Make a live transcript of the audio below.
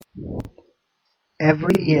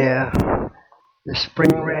Every year, the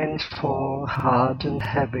spring rains fall hard and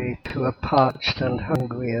heavy to a parched and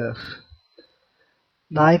hungry earth.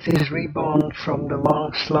 Life is reborn from the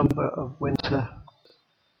long slumber of winter.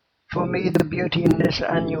 For me, the beauty in this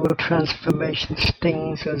annual transformation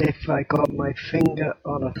stings as if I got my finger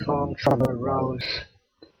on a thorn from a rose.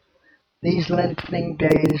 These lengthening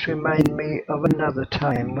days remind me of another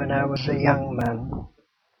time when I was a young man.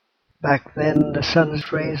 Back then, the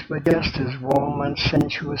sun's rays were just as warm and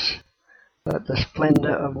sensuous, but the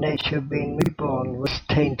splendor of nature being reborn was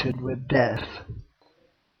tainted with death.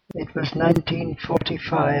 It was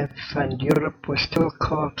 1945, and Europe was still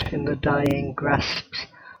caught in the dying grasps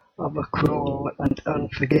of a cruel and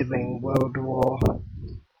unforgiving world war.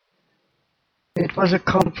 It was a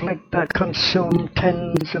conflict that consumed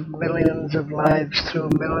tens of millions of lives through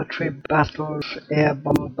military battles, air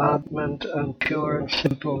bombardment, and pure and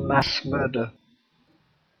simple mass murder.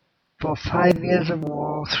 For 5 years of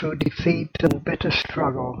war, through defeat and bitter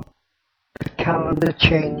struggle, the calendar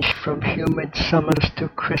changed from humid summers to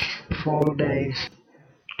crisp fall days,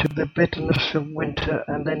 to the bitterness of winter,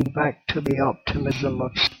 and then back to the optimism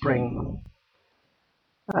of spring.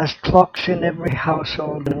 As clocks in every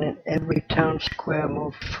household and in every town square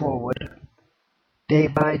moved forward, day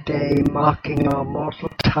by day marking our mortal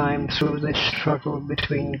time through this struggle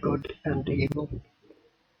between good and evil.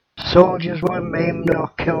 Soldiers were maimed or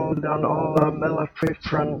killed on all our military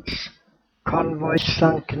fronts, convoys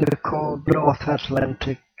sunk in the cold North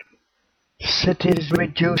Atlantic, cities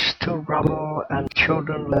reduced to rubble, and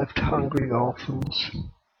children left hungry orphans.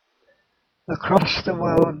 Across the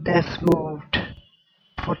world death moved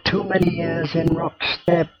for too many years in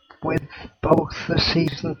lockstep with both the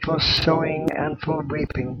season for sowing and for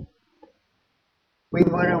reaping. We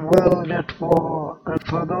were a world at war, and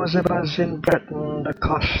for those of us in Britain the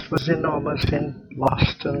cost was enormous in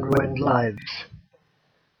lost and ruined lives.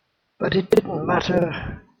 But it didn't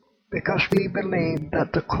matter, because we believed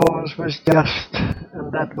that the cause was just,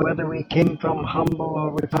 and that whether we came from humble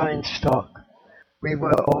or refined stock, we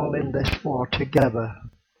were all in this war together.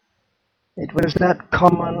 It was that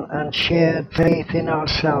common and shared faith in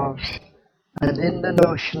ourselves, and in the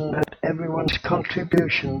notion that everyone's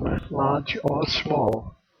contribution, large or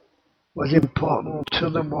small, was important to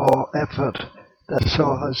the war effort that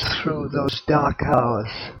saw us through those dark hours.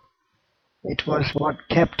 It was what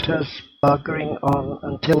kept us buggering on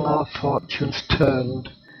until our fortunes turned,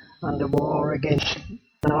 and the war against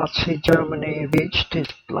Nazi Germany reached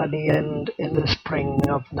its bloody end in the spring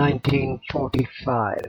of 1945.